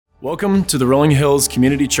Welcome to the Rolling Hills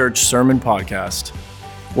Community Church Sermon Podcast.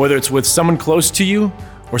 Whether it's with someone close to you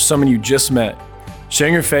or someone you just met,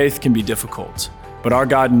 sharing your faith can be difficult, but our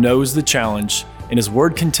God knows the challenge, and His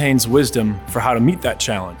Word contains wisdom for how to meet that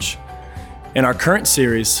challenge. In our current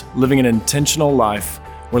series, Living an Intentional Life,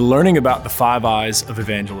 we're learning about the 5 I's of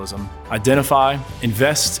evangelism: identify,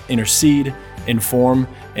 invest, intercede, inform,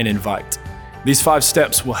 and invite. These 5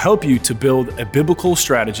 steps will help you to build a biblical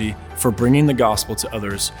strategy for bringing the gospel to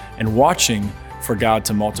others and watching for God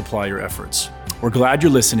to multiply your efforts. We're glad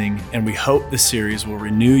you're listening, and we hope this series will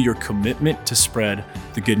renew your commitment to spread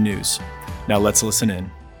the good news. Now let's listen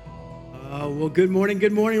in. Well, good morning,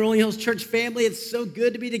 Rolling Hills Church family. It's so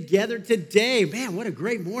good to be together today. Man, what a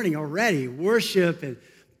great morning already. Worship and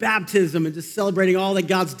baptism and just celebrating all that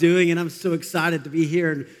God's doing, and I'm so excited to be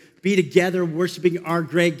here and be together worshiping our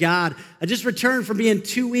great God. I just returned from being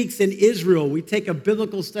 2 weeks in Israel. We take a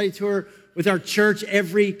biblical study tour with our church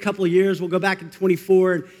every couple of years. We'll go back in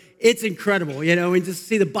 24, and it's incredible, and just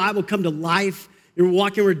see the Bible come to life. You're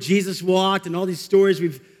walking where Jesus walked, and all these stories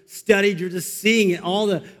we've studied, you're just seeing it, all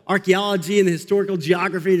the archaeology and the historical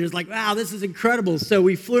geography, and you're just like, wow, this is incredible. So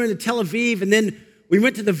we flew into Tel Aviv, and then we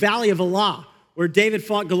went to the Valley of Elah, where David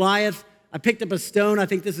fought Goliath. I picked up a stone. I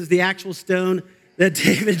think this is the actual stone that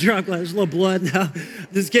David dropped. There's a little blood now.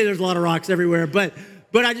 Just kidding, there's a lot of rocks everywhere. But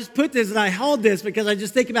I just put this and I held this because I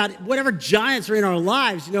just think about whatever giants are in our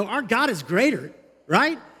lives, our God is greater,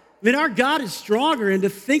 right? I mean, our God is stronger, and to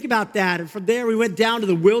think about that. And from there, we went down to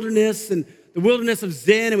the wilderness and the wilderness of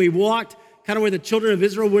Zin, and we walked kind of where the children of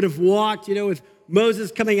Israel would have walked, with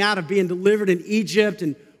Moses coming out of being delivered in Egypt.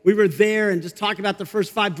 And we were there and just talking about the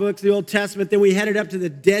first 5 books of the Old Testament. Then we headed up to the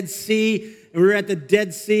Dead Sea, and we were at the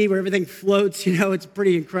Dead Sea where everything floats. It's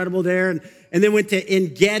pretty incredible there. And then went to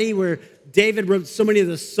En-Gedi, where David wrote so many of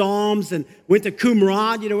the Psalms, and went to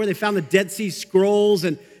Qumran, where they found the Dead Sea Scrolls.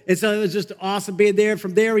 And so it was just awesome being there.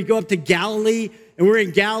 From there, we go up to Galilee, and we're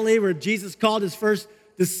in Galilee where Jesus called his first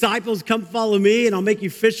disciples, come follow me, and I'll make you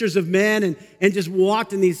fishers of men, and just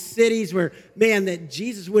walked in these cities where, man, that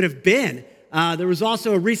Jesus would have been. There was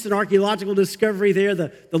also a recent archaeological discovery there,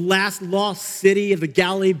 the last lost city of the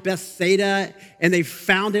Galilee, Bethsaida, and they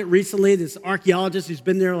found it recently. This archaeologist who's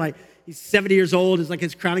been there, he's 70 years old, is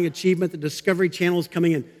his crowning achievement. The Discovery Channel is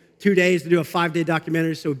coming in 2 days to do a 5-day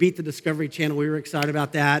documentary, so we beat the Discovery Channel. We were excited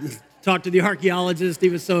about that. And talked to the archaeologist. He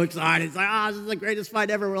was so excited. He's like, this is the greatest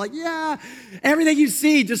find ever. We're like, yeah. Everything you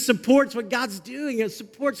see just supports what God's doing. It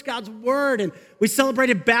supports God's word. And we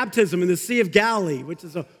celebrated baptism in the Sea of Galilee, which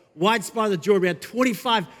is a wide spot of the Jordan. We had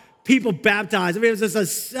 25 people baptized. I mean, it was just a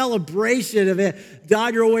celebration of it. Die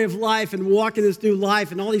your way of life and walk in this new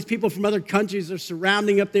life. And all these people from other countries are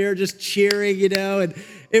surrounding up there, just cheering, and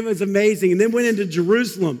it was amazing. And then went into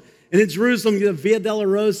Jerusalem. And in Jerusalem, you go to Via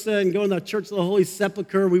Dolorosa and go in the Church of the Holy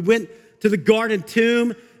Sepulchre. We went to the Garden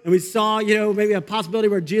Tomb, and we saw, maybe a possibility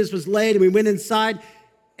where Jesus was laid, and we went inside,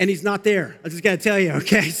 and he's not there. I just got to tell you,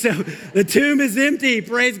 okay? So the tomb is empty.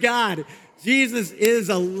 Praise God. Jesus is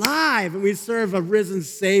alive, and we serve a risen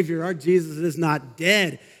Savior. Our Jesus is not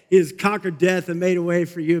dead. He has conquered death and made a way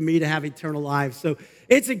for you and me to have eternal life. So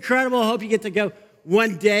it's incredible. I hope you get to go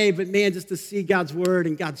one day, but man, just to see God's word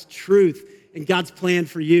and God's truth and God's plan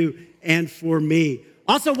for you and for me.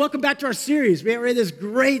 Also, welcome back to our series. We're in this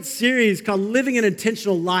great series called Living an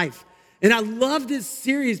Intentional Life. And I love this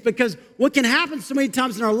series because what can happen so many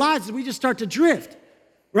times in our lives is we just start to drift.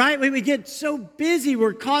 Right? We get so busy,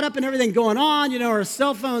 we're caught up in everything going on. Our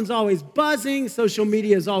cell phone's always buzzing, social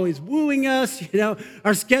media is always wooing us,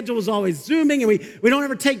 our schedule is always zooming, and we don't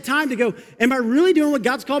ever take time to go, am I really doing what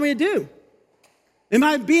God's called me to do? Am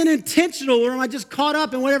I being intentional, or am I just caught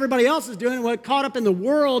up in what everybody else is doing, caught up in the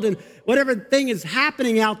world and whatever thing is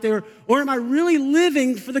happening out there, or am I really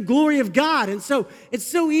living for the glory of God? And so it's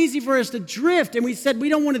so easy for us to drift, and we said we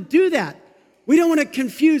don't want to do that. We don't want to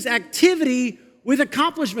confuse activity with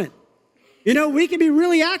accomplishment. We can be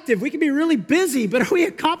really active, we can be really busy, but are we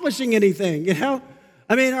accomplishing anything,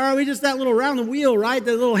 I mean, are we just that little round the wheel, right?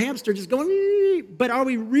 The little hamster just going, but are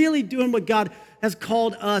we really doing what God has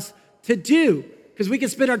called us to do? Because we can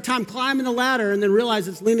spend our time climbing the ladder and then realize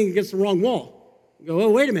it's leaning against the wrong wall. We go, oh,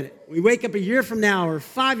 wait a minute. We wake up a year from now or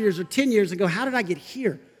 5 years or 10 years and go, how did I get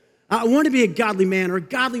here? I want to be a godly man or a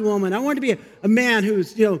godly woman. I want to be a man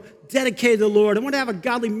who's, dedicated to the Lord. I want to have a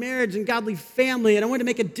godly marriage and godly family, and I want to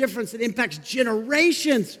make a difference that impacts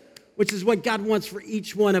generations, which is what God wants for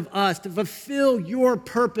each one of us, to fulfill your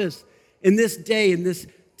purpose in this day, in this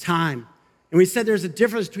time. And we said there's a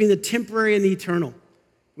difference between the temporary and the eternal.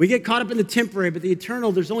 We get caught up in the temporary, but the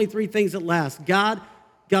eternal, there's only 3 things that last: God,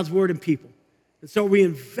 God's word, and people. And so are we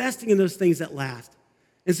investing in those things that last?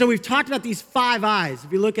 And so we've talked about these 5 I's.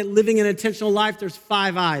 If you look at living an intentional life, there's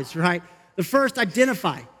 5 I's, right? The first,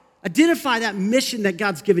 identify. Identify that mission that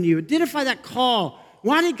God's given you. Identify that call.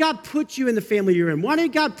 Why did God put you in the family you're in? Why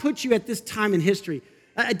did God put you at this time in history?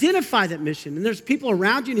 Identify that mission. And there's people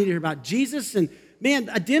around you need to hear about Jesus. And man,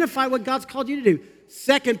 identify what God's called you to do.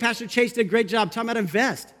 Second, Pastor Chase did a great job talking about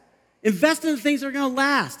invest. Invest in the things that are going to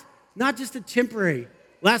last, not just the temporary.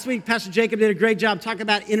 Last week, Pastor Jacob did a great job talking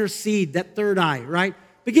about intercede, that third eye, right?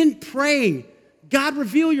 Begin praying. God,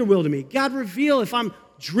 reveal your will to me. God, reveal if I'm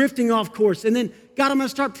drifting off course. And then, God, I'm going to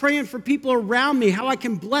start praying for people around me, how I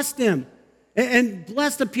can bless them and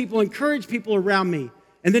bless the people, encourage people around me.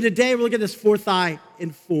 And then today, we're looking at this fourth I,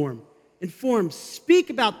 inform. Inform. Speak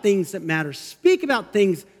about things that matter. Speak about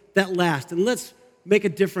things that last. And let's make a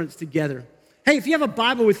difference together. Hey, if you have a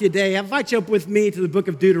Bible with you today, I invite you up with me to the book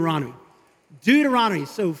of Deuteronomy. Deuteronomy,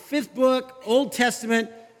 so 5th book, Old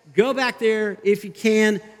Testament. Go back there if you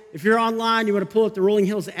can. If you're online, you want to pull up the Rolling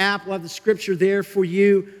Hills app. We'll have the scripture there for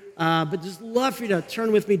you. But just love for you to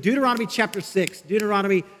turn with me. Deuteronomy chapter 6.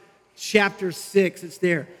 Deuteronomy chapter 6. It's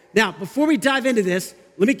there. Now, before we dive into this,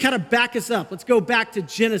 let me kind of back us up. Let's go back to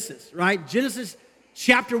Genesis, right? Genesis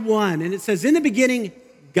chapter 1. And it says, in the beginning,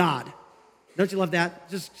 God. Don't you love that?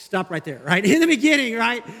 Just stop right there, right? In the beginning,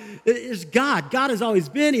 right? There's God. God has always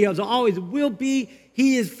been. He always will be.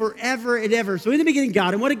 He is forever and ever. So in the beginning,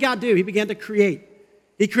 God. And what did God do? He began to create.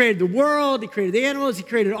 He created the world. He created the animals. He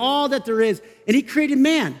created all that there is. And he created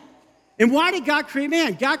man. And why did God create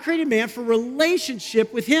man? God created man for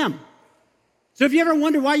relationship with him. So if you ever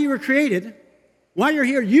wonder why you were created, why you're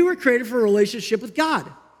here, you were created for a relationship with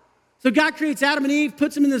God. So God creates Adam and Eve,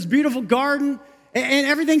 puts them in this beautiful garden, and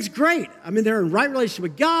everything's great. I mean, they're in right relationship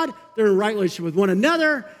with God. They're in right relationship with one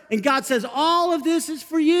another. And God says, all of this is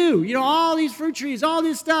for you. You know, all these fruit trees, all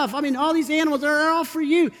this stuff. I mean, all these animals are all for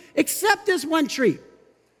you, except this one tree.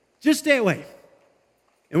 Just stay away.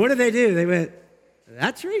 And what did they do? They went,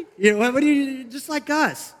 that tree? You know, what do you do? Just like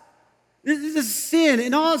us. This is sin.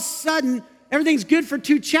 And all of a sudden, everything's good for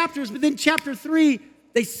 2 chapters. But then chapter 3,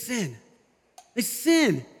 they sin. They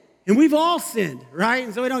sin. And we've all sinned, right?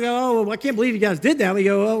 And so we don't go, oh, well, I can't believe you guys did that. We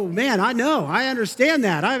go, oh, man, I know. I understand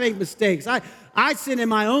that. I make mistakes. I sin in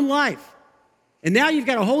my own life. And now you've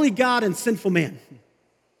got a holy God and sinful man.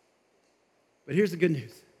 But here's the good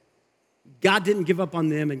news. God didn't give up on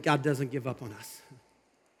them, and God doesn't give up on us.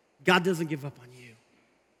 God doesn't give up on you.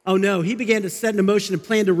 Oh, no. He began to set in motion a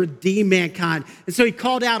plan to redeem mankind. And so he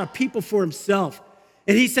called out a people for himself.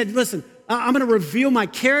 And he said, listen, I'm going to reveal my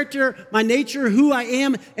character, my nature, who I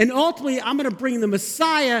am, and ultimately I'm going to bring the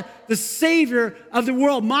Messiah, the Savior of the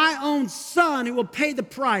world, my own Son who will pay the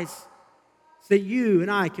price so that you and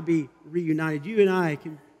I can be reunited. You and I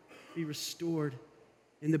can be restored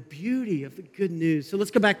in the beauty of the good news. So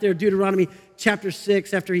let's go back there, Deuteronomy chapter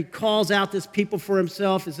 6. After he calls out this people for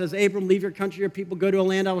himself, it says, Abram, leave your country, your people, go to a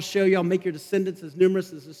land I will show you. I'll make your descendants as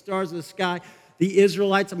numerous as the stars of the sky. The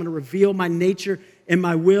Israelites, I'm going to reveal my nature and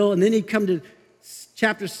my will. And then he come to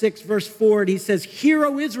chapter 6, verse 4, and he says, Hear,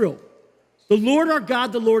 O Israel, the Lord our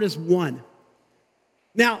God, the Lord is one.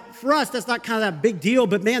 Now, for us, that's not kind of that big deal,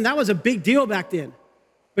 but man, that was a big deal back then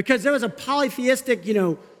because there was a polytheistic,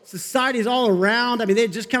 societies all around. I mean, they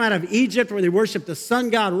had just come out of Egypt where they worshiped the sun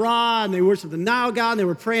god Ra, and they worshiped the Nile god, and they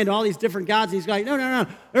were praying to all these different gods. And he's like, no.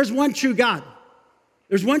 There's one true God.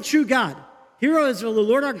 There's one true God. Hear, O Israel, the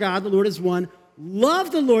Lord our God, the Lord is one.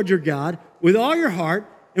 Love the Lord your God with all your heart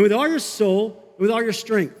and with all your soul and with all your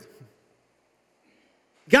strength.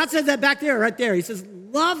 God said that back there, right there. He says,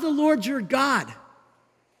 love the Lord your God.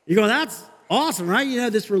 You go, that's awesome,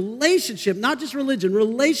 right? This relationship, not just religion,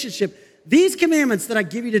 relationship. These commandments that I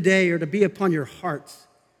give you today are to be upon your hearts.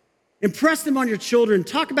 Impress them on your children.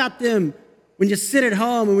 Talk about them when you sit at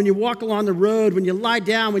home and when you walk along the road, when you lie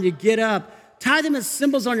down, when you get up. Tie them as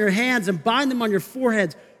symbols on your hands and bind them on your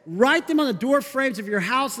foreheads. Write them on the door frames of your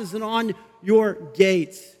houses and on your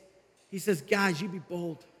gates. He says, guys, you be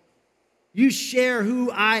bold. You share who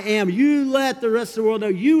I am. You let the rest of the world know.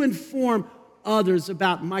 You inform others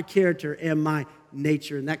about my character and my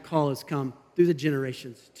nature. And that call has come through the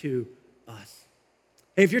generations to us.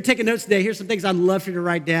 Hey, if you're taking notes today, here's some things I'd love for you to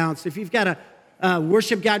write down. So if you've got a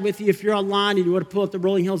worship guide with you, if you're online and you want to pull up the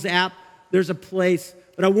Rolling Hills app, there's a place.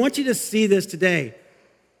 But I want you to see this today.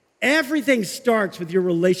 Everything starts with your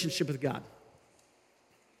relationship with God.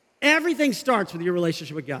 Everything starts with your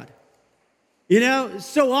relationship with God.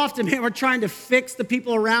 So often, man, we're trying to fix the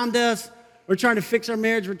people around us. We're trying to fix our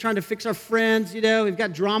marriage. We're trying to fix our friends. We've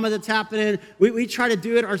got drama that's happening. We try to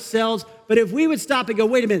do it ourselves. But if we would stop and go,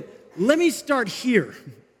 wait a minute, let me start here.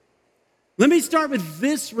 Let me start with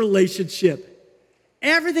this relationship.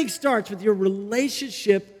 Everything starts with your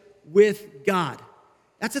relationship with God.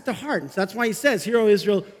 That's at the heart. And so that's why he says, Hear, O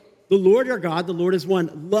Israel, the Lord your God, the Lord is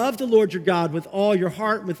one. Love the Lord your God with all your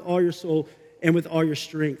heart, with all your soul, and with all your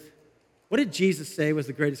strength. What did Jesus say was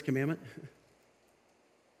the greatest commandment?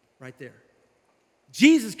 Right there.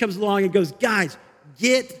 Jesus comes along and goes, guys,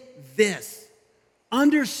 get this.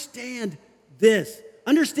 Understand this.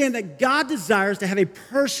 Understand that God desires to have a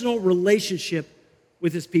personal relationship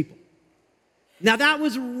with his people. Now that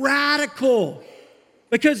was radical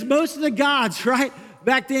because most of the gods, right?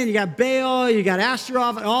 Back then you got Baal, you got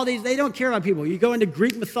Ashtaroth, and all these, they don't care about people. You go into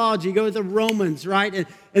Greek mythology, you go to the Romans, right?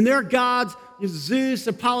 And their gods, Zeus,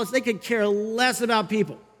 Apollos, they could care less about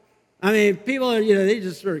people. I mean, people are, they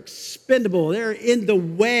just are expendable. They're in the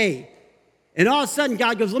way. And all of a sudden,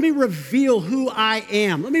 God goes, let me reveal who I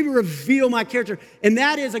am. Let me reveal my character. And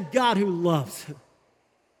that is a God who loves.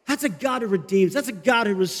 That's a God who redeems. That's a God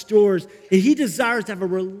who restores. And he desires to have a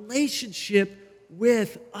relationship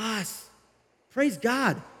with us. Praise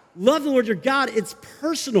God. Love the Lord your God. It's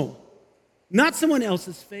personal. Not someone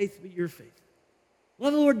else's faith, but your faith.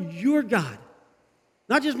 Love the Lord your God.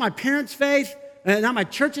 Not just my parents' faith, not my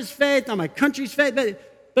church's faith, not my country's faith,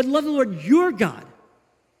 but love the Lord your God.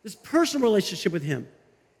 This personal relationship with him.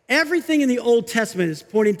 Everything in the Old Testament is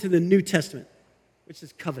pointing to the New Testament, which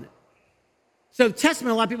is covenant. So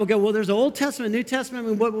Testament, a lot of people go, well, there's an Old Testament, New Testament. I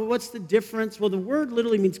mean, what's the difference? Well, the word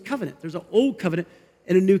literally means covenant. There's an old covenant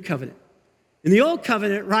and a new covenant. In the old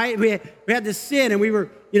covenant, right, we had this sin and we were,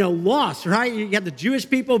 lost, right? You got the Jewish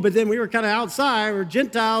people, but then we were kind of outside. We're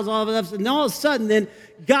Gentiles, all of that. And all of a sudden, then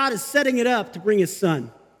God is setting it up to bring his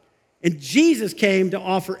son. And Jesus came to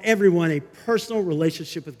offer everyone a personal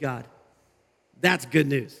relationship with God. That's good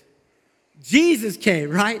news. Jesus came,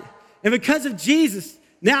 right? And because of Jesus,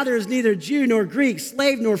 now there is neither Jew nor Greek,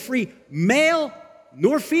 slave nor free, male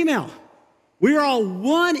nor female. We are all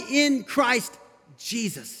one in Christ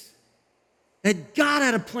Jesus. That God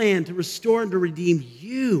had a plan to restore and to redeem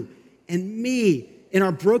you and me in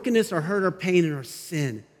our brokenness, our hurt, our pain, and our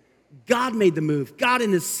sin. God made the move. God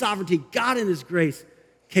in his sovereignty, God in his grace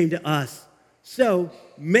came to us. So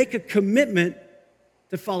make a commitment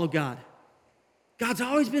to follow God. God's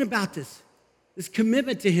always been about this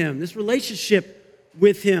commitment to him, this relationship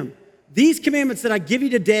with him. These commandments that I give you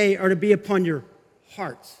today are to be upon your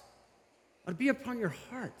hearts. Are to be upon your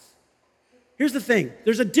hearts. Here's the thing.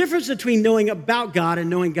 There's a difference between knowing about God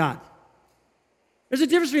and knowing God. There's a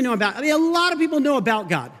difference between knowing about. A lot of people know about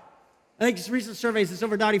God. I think recent surveys, it's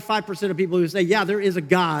over 95% of people who say, yeah, there is a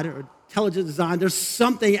God or intelligent design. There's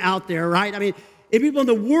something out there, right? I mean, if people in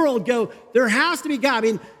the world go, there has to be God.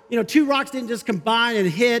 I mean, two rocks didn't just combine and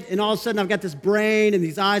hit, and all of a sudden I've got this brain and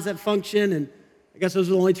these eyes that function, and I guess those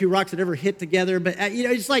are the only two rocks that ever hit together. But,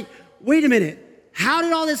 it's like, wait a minute. How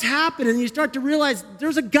did all this happen? And you start to realize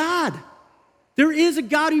there's a God. There is a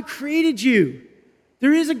God who created you.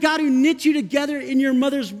 There is a God who knit you together in your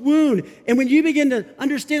mother's womb. And when you begin to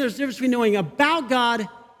understand there's a difference between knowing about God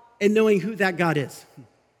and knowing who that God is.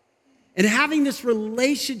 And having this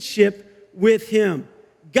relationship with him.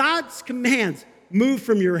 God's commands move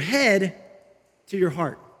from your head to your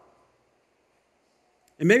heart.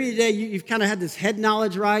 And maybe today you've kind of had this head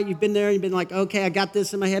knowledge, right? You've been there and you've been like, okay, I got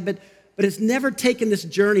this in my head. But it's never taken this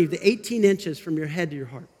journey, the 18 inches from your head to your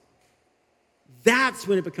heart. That's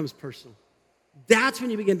when it becomes personal. That's when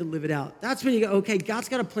you begin to live it out. That's when you go, okay, God's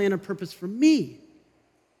got a plan and purpose for me.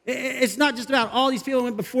 It's not just about all these people who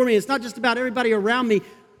went before me. It's not just about everybody around me.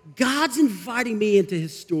 God's inviting me into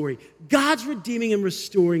his story. God's redeeming and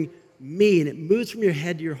restoring me. And it moves from your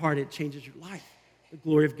head to your heart. It changes your life, the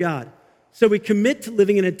glory of God. So we commit to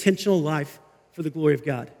living an intentional life for the glory of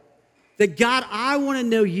God. That God, I want to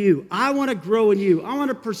know you. I want to grow in you. I want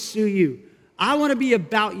to pursue you. I want to be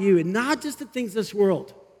about you and not just the things of this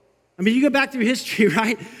world. I mean, you go back through history,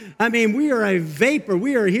 right? I mean, we are a vapor.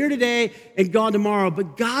 We are here today and gone tomorrow.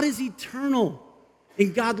 But God is eternal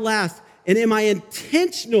and God lasts. And am I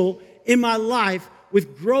intentional in my life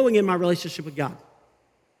with growing in my relationship with God?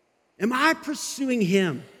 Am I pursuing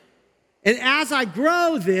him? And as I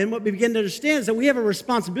grow then, what we begin to understand is that we have a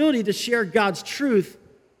responsibility to share God's truth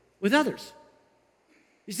with others.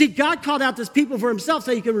 You see, God called out this people for himself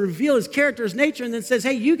so he could reveal his character, his nature, and then says,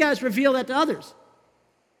 hey, you guys reveal that to others.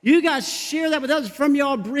 You guys share that with others. From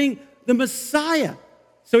y'all bring the Messiah.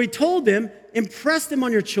 So he told them, impress them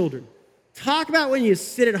on your children. Talk about when you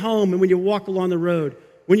sit at home and when you walk along the road.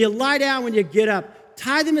 When you lie down, when you get up.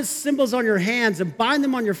 Tie them as symbols on your hands and bind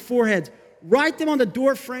them on your foreheads. Write them on the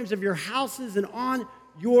door frames of your houses and on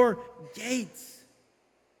your gates.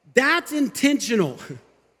 That's intentional.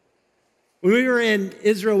 When we were in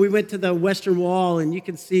Israel, we went to the Western Wall, and you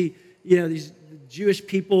can see, these Jewish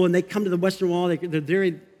people, and they come to the Western Wall. They're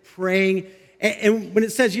there praying. And when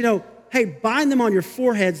it says, hey, bind them on your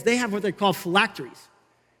foreheads, they have what they call phylacteries.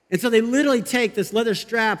 And so they literally take this leather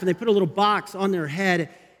strap and they put a little box on their head.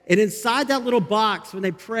 And inside that little box, when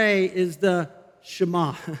they pray, is the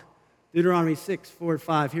Shema. Deuteronomy 6, 4, and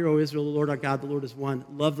 5. Hear, O Israel, the Lord our God, the Lord is one.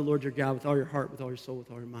 Love the Lord your God with all your heart, with all your soul,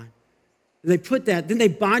 with all your mind. And they put that, then they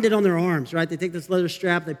bind it on their arms, right? They take this leather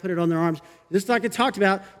strap, they put it on their arms. Just like I talked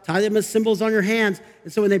about, tie them as symbols on your hands.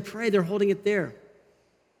 And so when they pray, they're holding it there.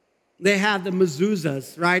 They have the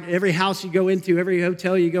mezuzahs, right? Every house you go into, every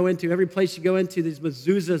hotel you go into, every place you go into, these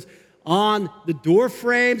mezuzahs on the door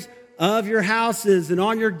frames of your houses and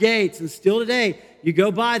on your gates. And still today, you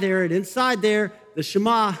go by there, and inside there, the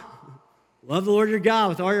Shema, love the Lord your God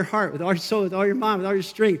with all your heart, with all your soul, with all your mind, with all your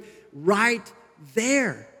strength, right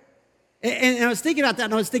there. And I was thinking about that,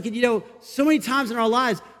 and I was thinking, so many times in our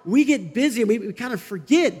lives, we get busy and we kind of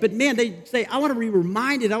forget. But man, they say, I want to be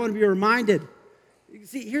reminded. I want to be reminded.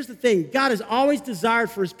 See, here's the thing. God has always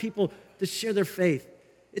desired for his people to share their faith,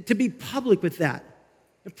 to be public with that.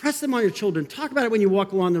 Impress them on your children. Talk about it when you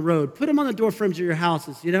walk along the road. Put them on the door frames of your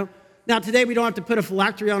houses, Now, today we don't have to put a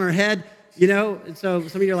phylactery on our head, And so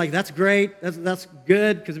some of you are like, that's great. That's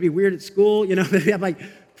good, because it'd be weird at school, Maybe I'm like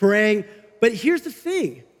praying. But here's the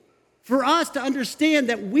thing. For us to understand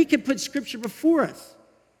that we can put Scripture before us.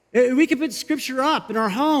 We can put Scripture up in our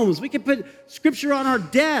homes. We can put Scripture on our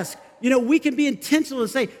desk. We can be intentional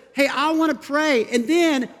and say, hey, I want to pray. And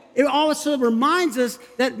then it also reminds us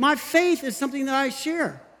that my faith is something that I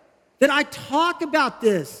share, that I talk about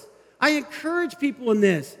this. I encourage people in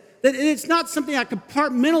this, that it's not something I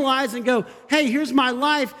compartmentalize and go, hey, here's my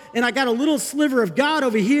life, and I got a little sliver of God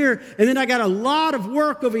over here, and then I got a lot of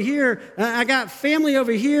work over here, I got family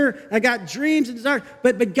over here, I got dreams and desires,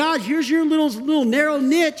 but God, here's your little narrow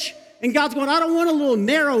niche, and God's going, I don't want a little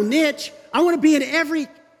narrow niche. I want to be in every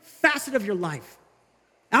facet of your life.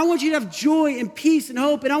 I want you to have joy and peace and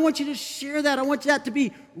hope, and I want you to share that. I want that to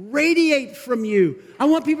be radiate from you. I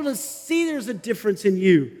want people to see there's a difference in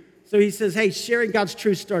you. So he says, hey, sharing God's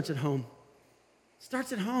truth starts at home.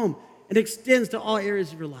 Starts at home and extends to all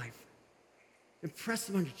areas of your life. Impress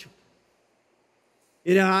them on your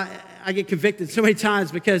children. I get convicted so many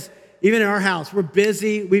times because even in our house, we're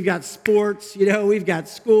busy. We've got sports, we've got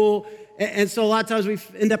school. And so a lot of times we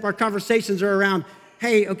end up, our conversations are around,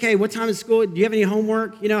 hey, okay, what time is school? Do you have any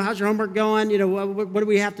homework? How's your homework going? What do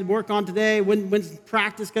we have to work on today? When's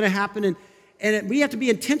practice going to happen? And we have to be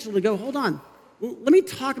intentional to go, hold on. Let me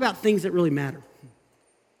talk about things that really matter.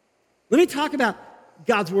 Let me talk about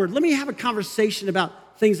God's word. Let me have a conversation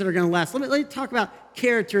about things that are going to last. Let me talk about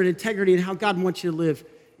character and integrity and how God wants you to live.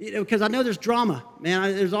 Because I know there's drama,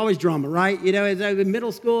 man. There's always drama, right? In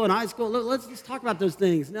middle school and high school, let's talk about those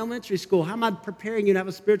things. In elementary school, how am I preparing you to have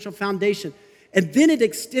a spiritual foundation? And then it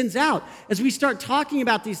extends out. As we start talking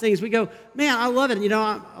about these things, we go, man, I love it.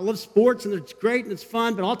 I love sports, and it's great, and it's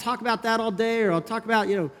fun, but I'll talk about that all day, or I'll talk about,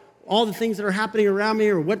 all the things that are happening around me,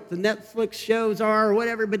 or what the Netflix shows are, or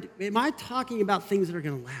whatever. But am I talking about things that are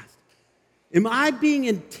going to last? Am I being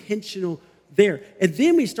intentional there? And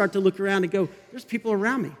then we start to look around and go, there's people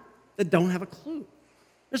around me that don't have a clue.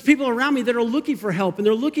 There's people around me that are looking for help, and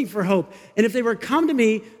they're looking for hope. And if they were to come to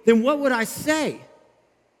me, then what would I say?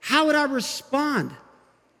 How would I respond?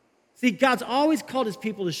 See, God's always called his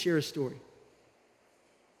people to share a story.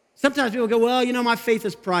 Sometimes people go, well, my faith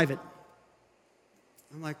is private.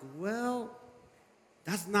 I'm like, well,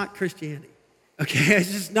 that's not Christianity. Okay,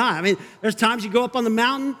 it's just not. There's times you go up on the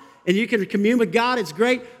mountain and you can commune with God. It's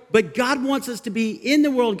great. But God wants us to be in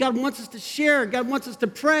the world. God wants us to share. God wants us to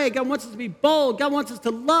pray. God wants us to be bold. God wants us to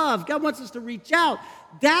love. God wants us to reach out.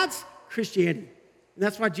 That's Christianity. And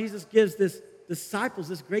that's why Jesus gives this disciples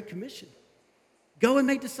this great commission. Go and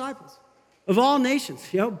make disciples of all nations,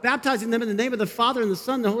 baptizing them in the name of the Father and the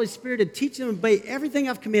Son and the Holy Spirit, and teaching them to obey everything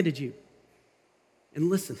I've commanded you. And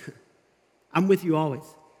listen, I'm with you always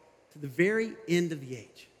to the very end of the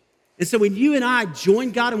age. And so when you and I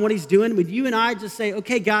join God in what he's doing, when you and I just say,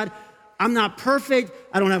 okay, God, I'm not perfect,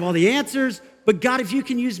 I don't have all the answers, but God, if you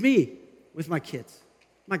can use me with my kids,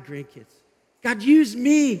 my grandkids, God, use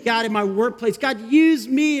me, God, in my workplace. God, use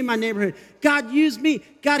me in my neighborhood. God, use me.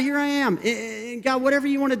 God, here I am. And God, whatever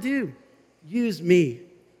you want to do, use me.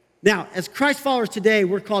 Now, as Christ followers today,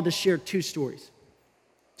 we're called to share two stories.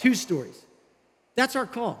 Two stories. That's our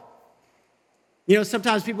call.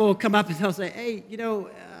 Sometimes people will come up and they'll say, hey,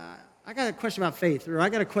 I got a question about faith, or I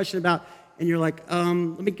got a question about, and you're like,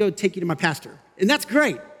 let me go take you to my pastor. And that's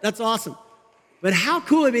great. That's awesome. But how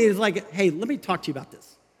cool it is like, hey, let me talk to you about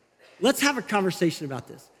this. Let's have a conversation about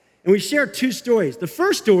this. And we share two stories. The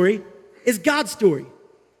first story is God's story.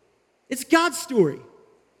 It's God's story,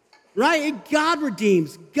 right? And God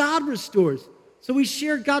redeems, God restores. So we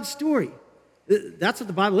share God's story. That's what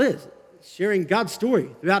the Bible is, sharing God's story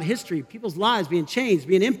throughout history, people's lives being changed,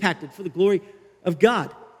 being impacted for the glory of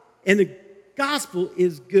God. And the gospel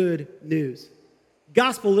is good news.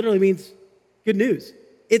 Gospel literally means good news.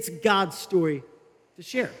 It's God's story to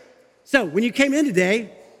share. So when you came in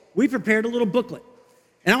today, we prepared a little booklet.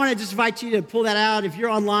 And I want to just invite you to pull that out. If you're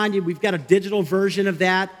online, we've got a digital version of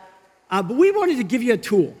that. But we wanted to give you a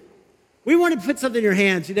tool. We wanted to put something in your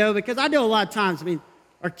hands, because I know a lot of times,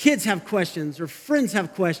 our kids have questions or friends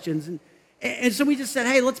have questions. And so we just said,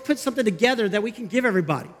 hey, let's put something together that we can give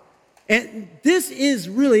everybody. And this is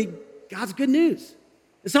really God's good news.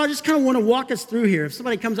 And so I just kind of want to walk us through here. If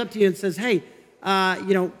somebody comes up to you and says, hey,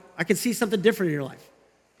 I can see something different in your life.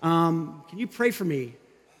 Can you pray for me?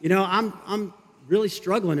 I'm really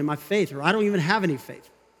struggling in my faith, or I don't even have any faith.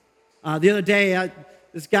 The other day,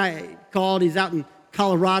 this guy called. He's out in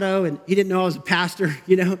Colorado, and he didn't know I was a pastor,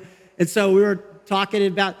 And so we were talking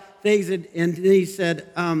about things, and then he said,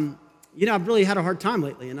 I've really had a hard time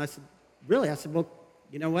lately. And I said, really? I said, well,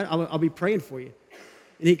 you know what? I'll be praying for you.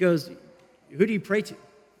 And he goes, who do you pray to?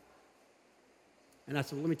 And I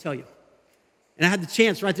said, well, let me tell you. And I had the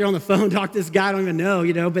chance right there on the phone to talk to this guy I don't even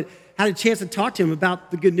know, but had a chance to talk to him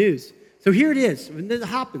about the good news. So here it is. When this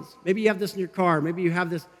happens, maybe you have this in your car. Maybe you have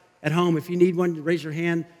this at home. If you need one, raise your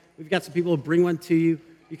hand. We've got some people who bring one to you.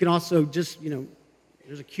 You can also just,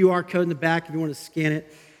 there's a QR code in the back if you want to scan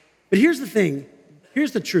it. But here's the thing.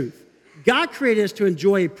 Here's the truth. God created us to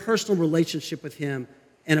enjoy a personal relationship with him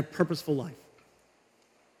and a purposeful life.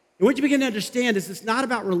 And what you begin to understand is it's not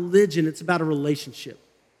about religion, it's about a relationship.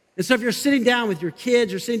 And so if you're sitting down with your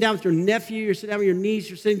kids, you're sitting down with your nephew, you're sitting down with your niece,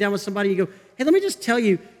 you're sitting down with somebody, you go, hey, let me just tell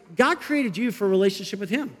you, God created you for a relationship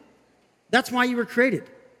with him. That's why you were created.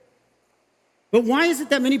 But why is it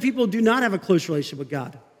that many people do not have a close relationship with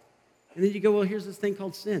God? And then you go, well, here's this thing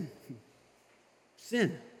called sin.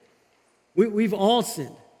 Sin. We've all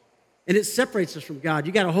sinned. And it separates us from God.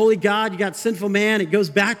 You got a holy God, you got sinful man. It goes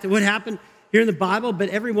back to what happened here in the Bible, but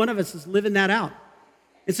every one of us is living that out.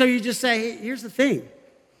 And so you just say, hey, here's the thing.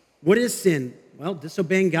 What is sin? Well,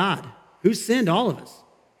 disobeying God. Who sinned? All of us.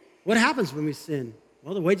 What happens when we sin?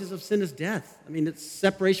 Well, the wages of sin is death. It's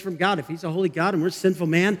separation from God. If he's a holy God and we're sinful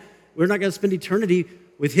man, we're not going to spend eternity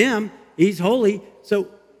with him. He's holy, so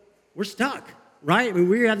we're stuck, right?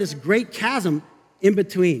 We have this great chasm in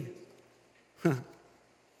between. But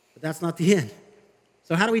that's not the end.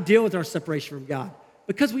 So how do we deal with our separation from God?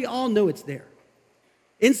 Because we all know it's there.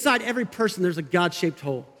 Inside every person, there's a God-shaped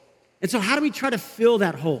hole. And so how do we try to fill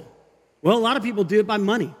that hole? Well, a lot of people do it by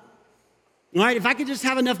money. All right, if I could just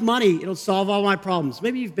have enough money, it'll solve all my problems.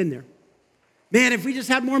 Maybe you've been there. Man, if we just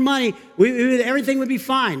had more money, everything would be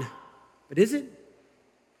fine. But is it?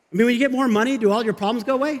 When you get more money, do all your problems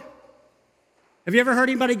go away? Have you ever heard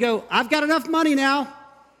anybody go, I've got enough money now,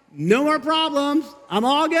 no more problems, I'm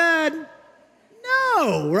all good?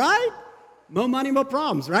 No, right? More money, more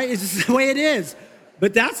problems, right? It's just the way it is.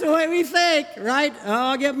 But that's the way we think, right? Oh,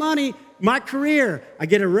 I'll get money. My career, I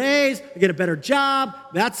get a raise, I get a better job,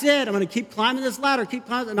 that's it. I'm going to keep climbing this ladder, keep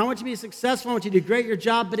climbing, and I want you to be successful, I want you to do great at your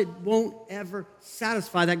job, but it won't ever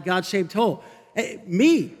satisfy that God-shaped hole.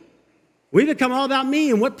 We become all about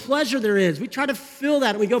me and what pleasure there is. We try to fill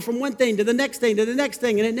that, and we go from one thing to the next thing to the next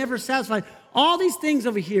thing, and it never satisfies. All these things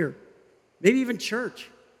over here, maybe even church.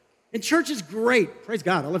 And church is great. Praise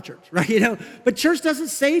God, I love church, right? But church doesn't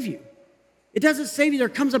save you. It doesn't save you. There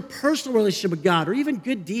comes a personal relationship with God or even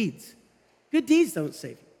good deeds. Good deeds don't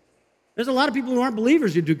save you. There's a lot of people who aren't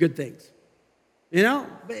believers who do good things,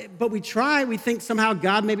 But we try. We think somehow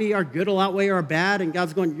God, maybe our good will outweigh our bad, and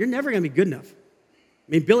God's going, you're never going to be good enough.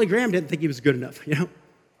 Billy Graham didn't think he was good enough,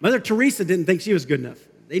 Mother Teresa didn't think she was good enough.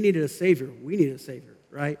 They needed a Savior. We need a Savior,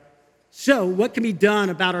 right? So what can be done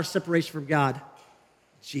about our separation from God?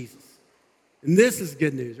 Jesus. And this is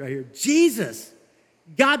good news right here. Jesus.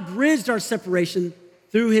 God bridged our separation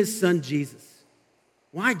through his son, Jesus.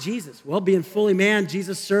 Why Jesus? Well, being fully man,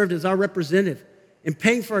 Jesus served as our representative in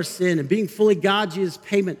paying for our sin, and being fully God, Jesus'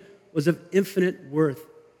 payment was of infinite worth.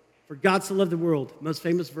 For God so loved the world, most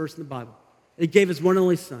famous verse in the Bible, and he gave his one and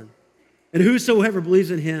only son. And whosoever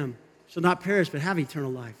believes in him shall not perish but have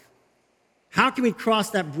eternal life. How can we cross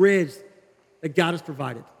that bridge that God has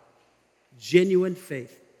provided? Genuine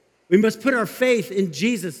faith. We must put our faith in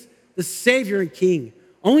Jesus, the Savior and King.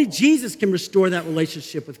 Only Jesus can restore that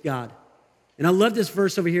relationship with God. And I love this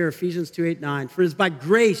verse over here, Ephesians 2:8-9. For it is by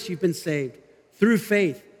grace you've been saved, through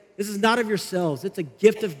faith. This is not of yourselves. It's a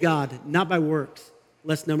gift of God, not by works,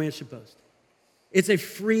 lest no man should boast. It's a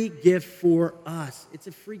free gift for us. It's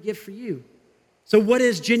a free gift for you. So what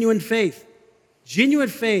is genuine faith? Genuine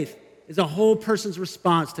faith is a whole person's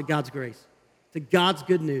response to God's grace, to God's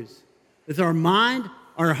good news. With our mind,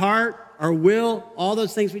 our heart, our will, all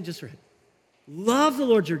those things we just read. Love the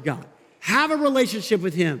Lord your God. Have a relationship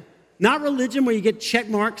with him. Not religion where you get check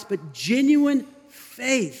marks, but genuine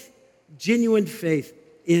faith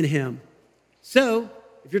in him. So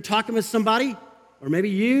if you're talking with somebody, or maybe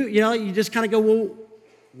you just kind of go, well,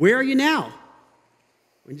 where are you now?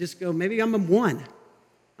 And just go, maybe I'm a 1.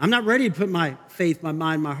 I'm not ready to put my faith, my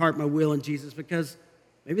mind, my heart, my will in Jesus because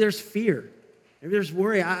maybe there's fear. Maybe there's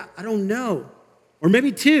worry. I don't know. Or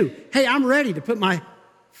maybe 2, hey, I'm ready to put my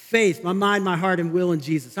faith, my mind, my heart, and will in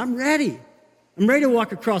Jesus. I'm ready. I'm ready to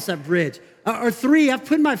walk across that bridge. Or 3, I've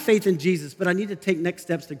put my faith in Jesus, but I need to take next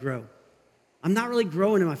steps to grow. I'm not really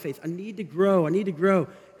growing in my faith. I need to grow.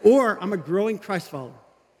 Or I'm a growing Christ follower.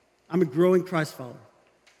 I'm a growing Christ follower.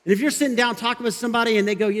 And if you're sitting down talking with somebody and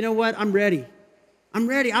they go, you know what, I'm ready.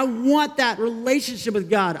 I want that relationship with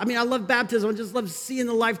God. I mean, I love baptism. I just love seeing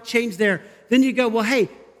the life change there. Then you go, well, hey,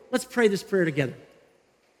 let's pray this prayer together.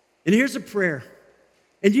 And here's a prayer.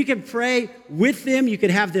 And you can pray with them. You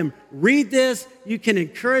can have them read this. You can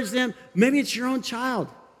encourage them. Maybe it's your own child.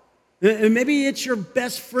 And maybe it's your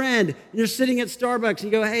best friend. And you're sitting at Starbucks and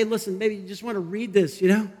you go, hey, listen, maybe you just want to read this,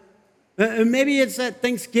 And maybe it's at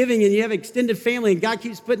Thanksgiving and you have extended family and God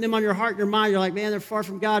keeps putting them on your heart and your mind. You're like, man, they're far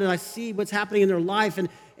from God and I see what's happening in their life. And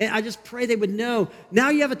I just pray they would know. Now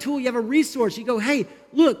you have a tool, you have a resource. You go, hey,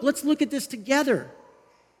 let's look at this together.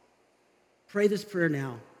 Pray this prayer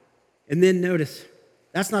now. And then notice,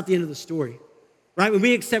 that's not the end of the story, right? When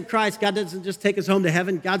we accept Christ, God doesn't just take us home to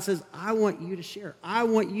heaven. God says, I want you to share. I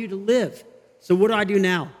want you to live. So what do I do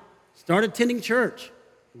now? Start attending church.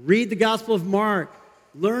 Read the Gospel of Mark.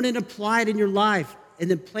 Learn and apply it in your life,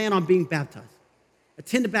 and then plan on being baptized.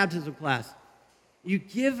 Attend a baptism class. You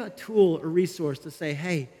give a tool or resource to say,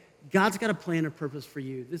 hey, God's got a plan or purpose for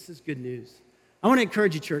you. This is good news. I want to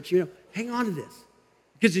encourage you, church, hang on to this.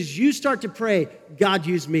 Because as you start to pray, God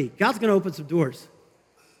use me, God's going to open some doors.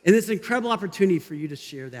 And it's an incredible opportunity for you to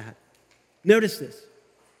share that. Notice this.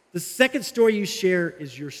 The second story you share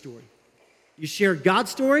is your story. You share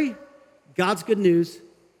God's story, God's good news,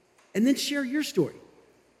 and then share your story.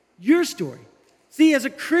 Your story. See, as a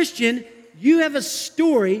Christian, you have a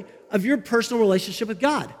story of your personal relationship with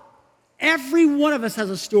God. Every one of us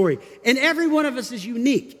has a story, and every one of us is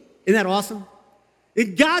unique. Isn't that awesome?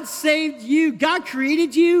 And God saved you. God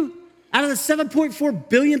created you. Out of the 7.4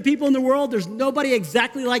 billion people in the world, there's nobody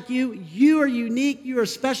exactly like you. You are unique. You are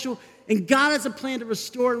special. And God has a plan to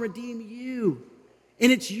restore and redeem you.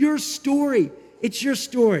 And it's your story. It's your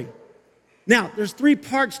story. Now, there's 3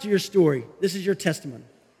 parts to your story. This is your testimony.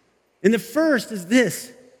 And the first is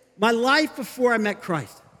this: my life before I met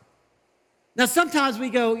Christ. Now, sometimes we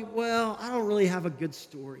go, well, I don't really have a good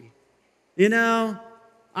story.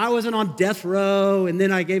 I wasn't on death row, and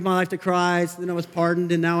then I gave my life to Christ, and then I was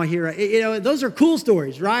pardoned, and now I hear, those are cool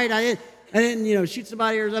stories, right? I didn't shoot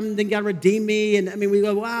somebody or something, then God redeemed me, and we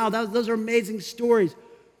go, wow, those are amazing stories.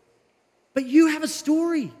 But you have a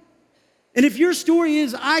story. And if your story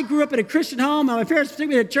is, I grew up in a Christian home, my parents took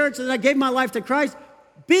me to church, and I gave my life to Christ,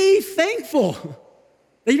 be thankful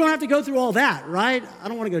that you don't have to go through all that, right? I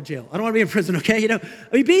don't want to go to jail. I don't want to be in prison, okay?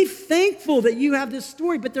 Be thankful that you have this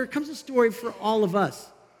story, but there comes a story for all of us.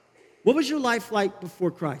 What was your life like before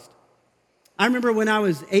Christ? I remember when I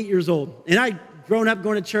was 8 years old, and I'd grown up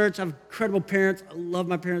going to church. I have incredible parents. I love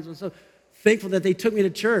my parents. I'm so thankful that they took me to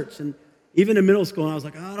church. And even in middle school, I was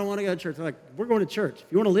like, I don't want to go to church. They're like, we're going to church.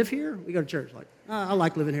 If you want to live here, we go to church. Like, I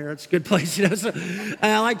like living here. It's a good place, So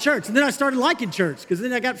I like church. And then I started liking church because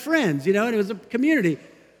then I got friends, and it was a community.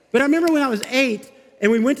 But I remember when I was 8,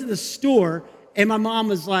 and we went to the store, and my mom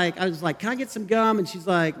was like, I was like, can I get some gum? And she's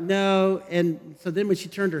like, no. And so then when she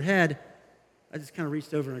turned her head, I just kind of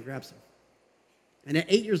reached over and I grabbed some. And at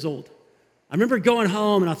 8 years old, I remember going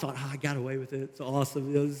home and I thought, I got away with it. It's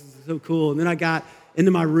awesome. This is so cool. And then I got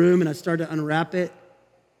into my room and I started to unwrap it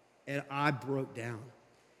and I broke down.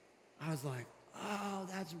 I was like, oh,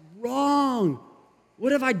 that's wrong.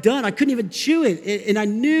 What have I done? I couldn't even chew it. And I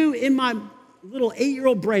knew in my little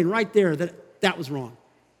 8-year-old brain right there that was wrong.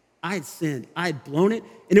 I had sinned. I had blown it.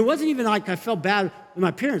 And it wasn't even like I felt bad with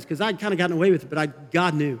my parents because I'd kind of gotten away with it, but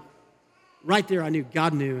God knew. Right there, I knew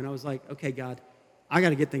God knew. And I was like, okay, God, I got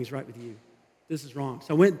to get things right with you. This is wrong.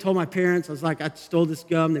 So I went and told my parents. I was like, I stole this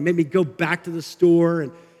gum. They made me go back to the store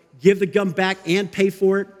and give the gum back and pay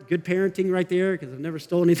for it. Good parenting right there because I've never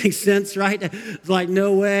stolen anything since, right? It's like,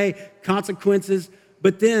 no way, consequences.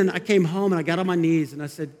 But then I came home and I got on my knees and I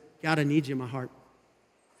said, God, I need you in my heart.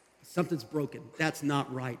 Something's broken. That's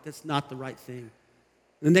not right. That's not the right thing.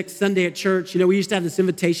 The next Sunday at church, we used to have this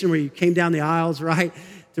invitation where you came down the aisles, right,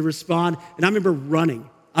 to respond. And I remember running.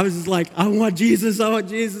 I was just like, I want Jesus, I want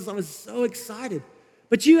Jesus. I was so excited.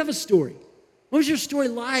 But you have a story. What was your story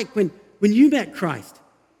like when you met Christ?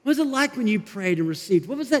 What was it like when you prayed and received?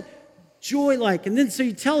 What was that joy like? And then so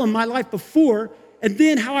you tell them my life before and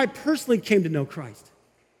then how I personally came to know Christ.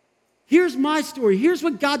 Here's my story. Here's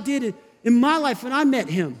what God did in my life when I met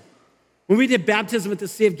him. When we did baptism at the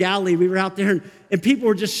Sea of Galilee, we were out there and people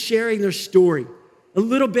were just sharing their story, a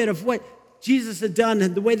little bit of what Jesus had done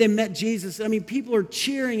and the way they met Jesus. I mean, people are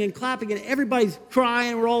cheering and clapping and everybody's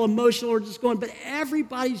crying. We're all emotional. We're just going, but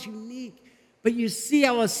everybody's unique. But you see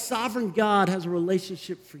how a sovereign God has a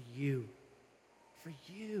relationship for you. For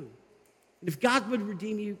you. And if God would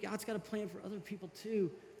redeem you, God's got a plan for other people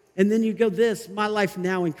too. And then you go this, my life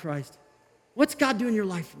now in Christ. What's God doing in your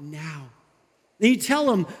life now? And you tell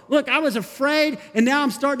them, look, I was afraid, and now I'm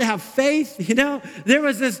starting to have faith. There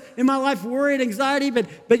was this in my life, worry and anxiety, but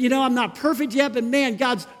I'm not perfect yet, but man,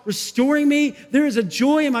 God's restoring me. There is a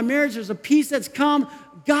joy in my marriage. There's a peace that's come.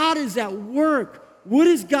 God is at work. What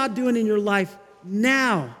is God doing in your life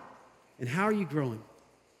now? And how are you growing?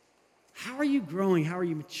 How are you growing? How are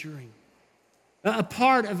you maturing? A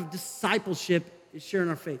part of discipleship is sharing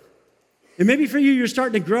our faith. And maybe for you, you're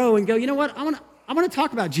starting to grow and go, you know what? I want to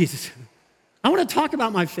talk about Jesus. I want to talk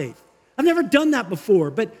about my faith. I've never done that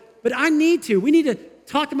before, but I need to. We need to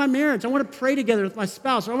talk in my marriage. I want to pray together with my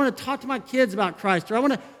spouse, or I want to talk to my kids about Christ, or I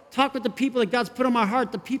want to talk with the people that God's put on my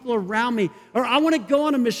heart, the people around me, or I want to go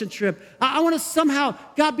on a mission trip. I want to somehow,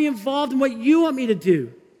 God, be involved in what you want me to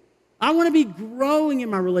do. I want to be growing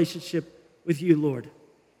in my relationship with you, Lord.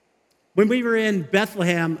 When we were in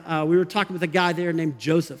Bethlehem, we were talking with a guy there named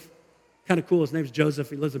Joseph. Kind of cool. His name's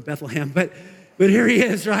Joseph. He lives in Bethlehem, but here he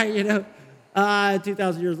is, right?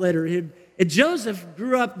 2,000 years later. And Joseph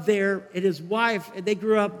grew up there, and his wife, they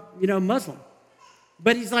grew up, Muslim.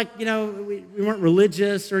 But he's like, we weren't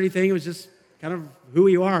religious or anything. It was just kind of who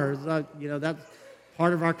we are. That's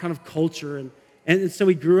part of our kind of culture. And so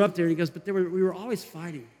he grew up there, and he goes, but we were always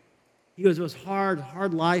fighting. He goes, it was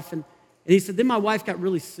hard life. And he said, then my wife got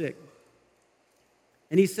really sick.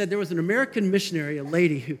 And he said there was an American missionary, a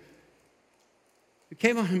lady who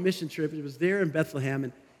came on a mission trip. It was there in Bethlehem,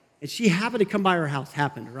 and she happened to come by her house.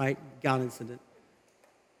 Right? God incident.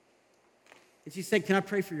 And she said, can I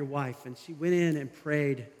pray for your wife? And she went in and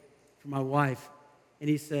prayed for my wife. And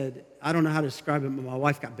he said, I don't know how to describe it, but my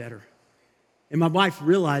wife got better. And my wife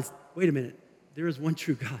realized, wait a minute, there is one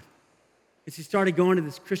true God. And she started going to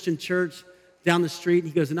this Christian church down the street.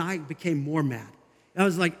 He goes, and I became more mad. And I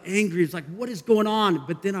was like angry. It's like, what is going on?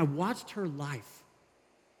 But then I watched her life.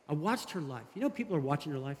 People are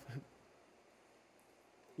watching your life.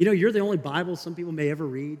 You're the only Bible some people may ever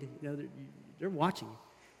read. They're watching you.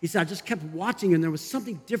 He said, I just kept watching, and there was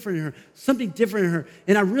something different in her,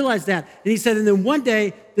 And I realized that. And he said, and then one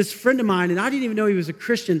day, this friend of mine, and I didn't even know he was a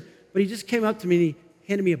Christian, but he just came up to me and he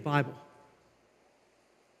handed me a Bible.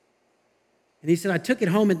 And he said, I took it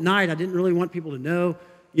home at night. I didn't really want people to know,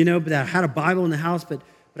 but I had a Bible in the house, but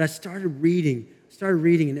I started reading,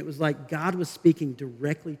 and it was like God was speaking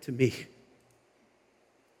directly to me.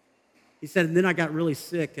 He said, and then I got really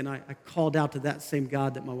sick, and I called out to that same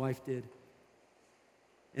God that my wife did.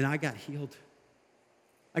 And I got healed.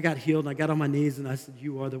 And I got on my knees, and I said,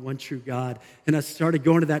 you are the one true God. And I started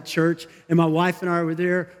going to that church, and my wife and I were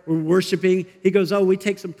there. We're worshiping. He goes, we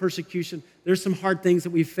take some persecution. There's some hard things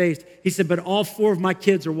that we've faced. He said, but all 4 of my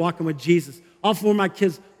kids are walking with Jesus. All 4 of my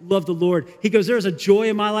kids love the Lord. He goes, there's a joy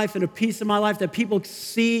in my life and a peace in my life that people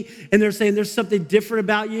see, and they're saying, there's something different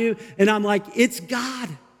about you. And I'm like, it's God.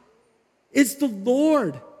 It's the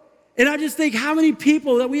Lord. And I just think how many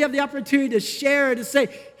people that we have the opportunity to share and to say,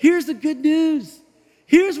 here's the good news.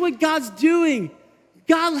 Here's what God's doing.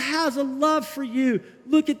 God has a love for you.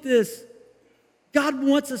 Look at this. God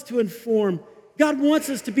wants us to inform. God wants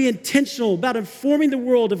us to be intentional about informing the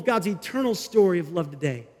world of God's eternal story of love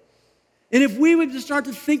today. And if we would just start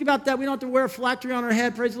to think about that, we don't have to wear a phylactery on our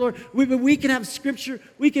head, praise the Lord. We can have scripture.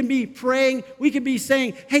 We can be praying. We can be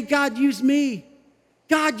saying, hey, God, use me.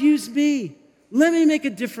 God, use me. Let me make a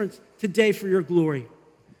difference today for your glory.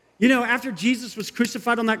 After Jesus was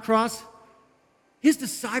crucified on that cross, his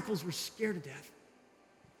disciples were scared to death.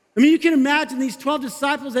 I mean, you can imagine these 12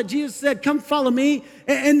 disciples that Jesus said, come follow me,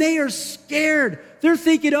 and they are scared. They're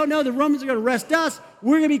thinking, oh no, the Romans are going to arrest us.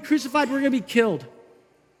 We're going to be crucified. We're going to be killed.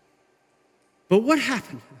 But what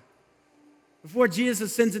happened? Before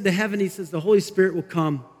Jesus ascends into heaven, he says the Holy Spirit will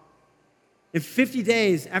come. In 50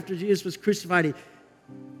 days after Jesus was crucified,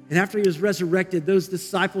 and after he was resurrected, those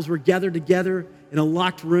disciples were gathered together in a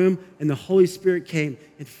locked room, and the Holy Spirit came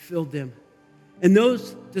and filled them. And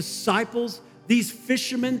those disciples, these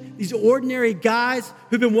fishermen, these ordinary guys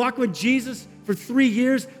who've been walking with Jesus for 3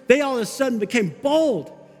 years, they all of a sudden became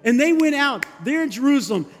bold. And they went out there in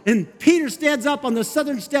Jerusalem, and Peter stands up on the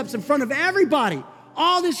southern steps in front of everybody,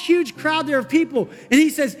 all this huge crowd there of people. And he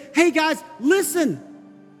says, hey guys, listen,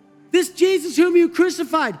 this Jesus whom you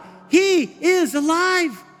crucified, he is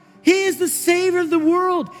alive. He is the Savior of the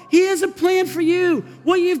world. He has a plan for you.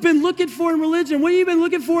 What you've been looking for in religion, what you've been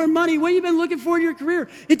looking for in money, what you've been looking for in your career,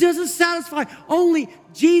 it doesn't satisfy. Only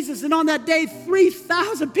Jesus. And on that day,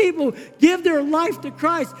 3,000 people give their life to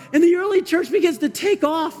Christ. And the early church begins to take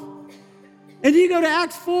off. And you go to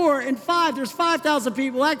Acts 4 and 5, there's 5,000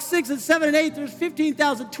 people. Acts 6 and 7 and 8, there's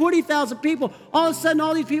 15,000, 20,000 people. All of a sudden,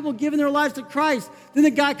 all these people giving their lives to Christ. Then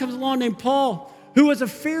the guy comes along named Paul, who was a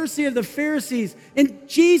Pharisee of the Pharisees. And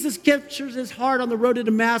Jesus captures his heart on the road to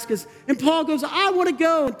Damascus. And Paul goes, I want to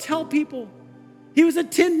go and tell people. He was a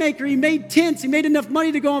tent maker. He made tents. He made enough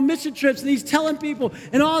money to go on mission trips. And he's telling people.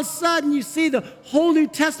 And all of a sudden, you see the whole New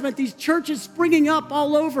Testament, these churches springing up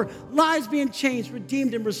all over, lives being changed,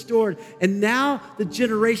 redeemed, and restored. And now the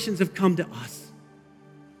generations have come to us.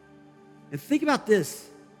 And think about this.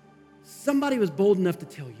 Somebody was bold enough to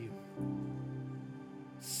tell you.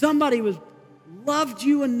 Somebody loved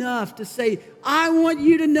you enough to say, I want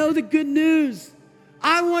you to know the good news.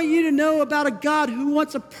 I want you to know about a God who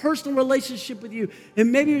wants a personal relationship with you.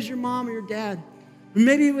 And maybe it was your mom or your dad. Or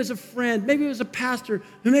maybe it was a friend. Maybe it was a pastor.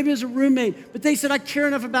 Or maybe it was a roommate. But they said, I care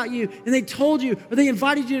enough about you. And they told you, or they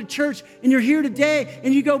invited you to church, and you're here today,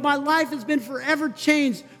 and you go, my life has been forever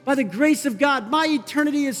changed by the grace of God. My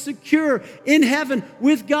eternity is secure in heaven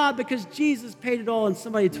with God because Jesus paid it all. And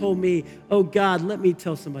somebody told me, oh God, let me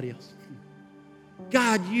tell somebody else.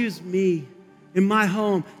 God, use me in my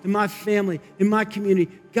home, in my family, in my community.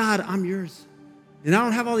 God, I'm yours. And I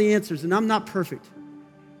don't have all the answers, and I'm not perfect.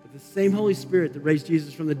 But the same Holy Spirit that raised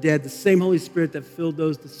Jesus from the dead, the same Holy Spirit that filled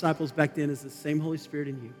those disciples back then is the same Holy Spirit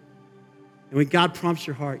in you. And when God prompts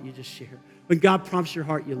your heart, you just share. When God prompts your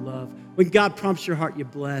heart, you love. When God prompts your heart, you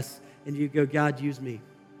bless. And you go, God, use me.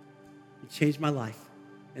 You changed my life,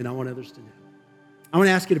 and I want others to know. I want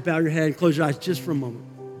to ask you to bow your head and close your eyes just for a moment.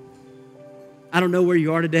 I don't know where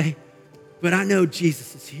you are today, but I know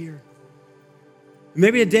Jesus is here.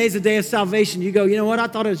 Maybe today's a day of salvation. You go, you know what? I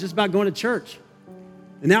thought it was just about going to church.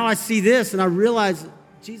 And now I see this and I realize,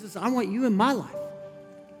 Jesus, I want you in my life.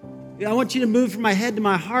 I want you to move from my head to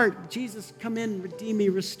my heart. Jesus, come in, redeem me,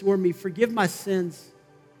 restore me, forgive my sins.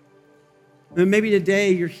 And maybe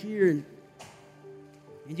today you're here and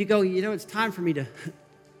you go, you know, it's time for me to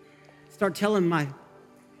start telling my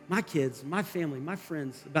kids, my family, my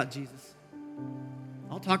friends about Jesus.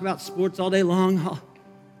 I'll talk about sports all day long. I'll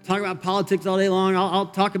talk about politics all day long. I'll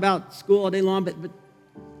talk about school all day long. But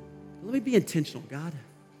let me be intentional, God.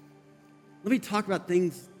 Let me talk about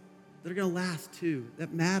things that are going to last too,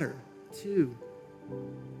 that matter too.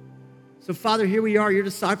 So, Father, here we are, your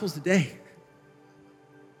disciples today.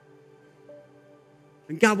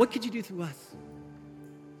 And God, what could you do through us?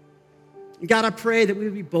 And God, I pray that we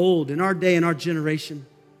would be bold in our day and our generation.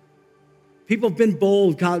 People have been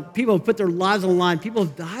bold, God. People have put their lives on the line. People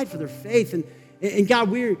have died for their faith. And God,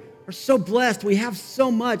 we are so blessed. We have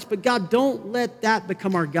so much. But God, don't let that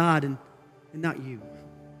become our God and not you.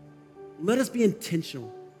 Let us be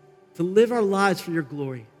intentional to live our lives for your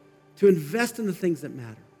glory, to invest in the things that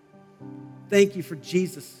matter. Thank you for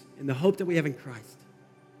Jesus and the hope that we have in Christ.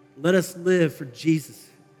 Let us live for Jesus,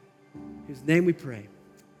 in whose name we pray.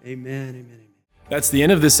 Amen, amen, amen. That's the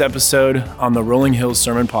end of this episode on the Rolling Hills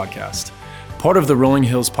Sermon Podcast, part of the Rolling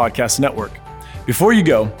Hills Podcast Network. Before you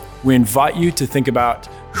go, we invite you to think about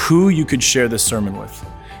who you could share this sermon with.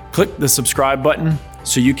 Click the subscribe button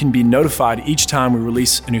so you can be notified each time we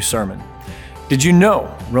release a new sermon. Did you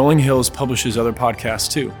know Rolling Hills publishes other podcasts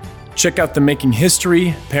too? Check out the Making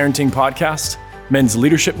History Parenting Podcast, Men's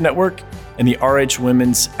Leadership Network, and the RH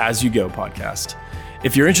Women's As You Go podcast.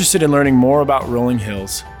 If you're interested in learning more about Rolling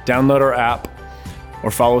Hills, download our app or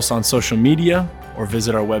follow us on social media or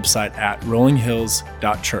visit our website at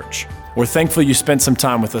rollinghills.church. We're thankful you spent some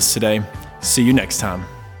time with us today. See you next time.